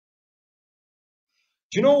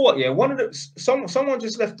Do you know what? Yeah, one of the someone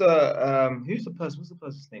just left a who's the person? What's the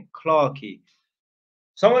person's name? Clarky.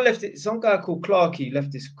 Someone left it. Some guy called Clarky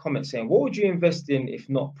left this comment saying, "What would you invest in if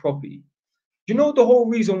not property?" Do you know the whole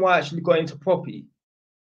reason why I actually got into property?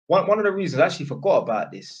 One of the reasons I actually forgot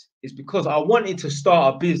about this is because I wanted to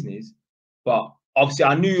start a business, but obviously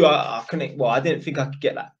I knew I couldn't. Well, I didn't think I could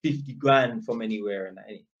get like 50 grand from anywhere and that.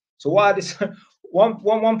 So why this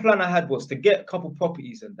one plan I had was to get a couple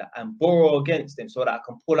properties and that and borrow against them so that I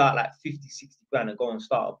can pull out like 50, 60 grand and go and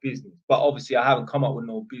start a business. But obviously I haven't come up with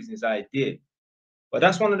no business idea. But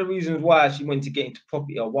that's one of the reasons why I actually went to get into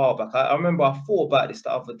property a while back. I remember I thought about this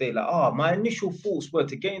the other day, like, oh, my initial thoughts were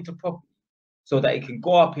to get into property so that it can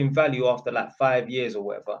go up in value after like 5 years or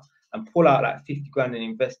whatever and pull out like 50 grand and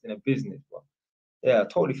invest in a business. But yeah, I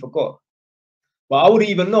totally forgot. But I wouldn't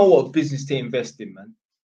even know what business to invest in, man.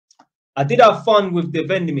 I did have fun with the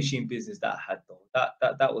vending machine business that I had though.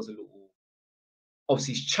 That was a little,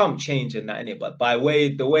 obviously it's chump change and that in it, but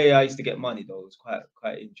the way I used to get money though was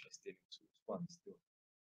quite interesting. It was fun still.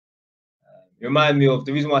 It reminded me of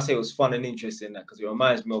the reason why I say it was fun and interesting, that because it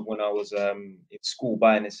reminds me of when I was in school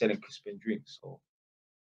buying and selling crisp and drinks. So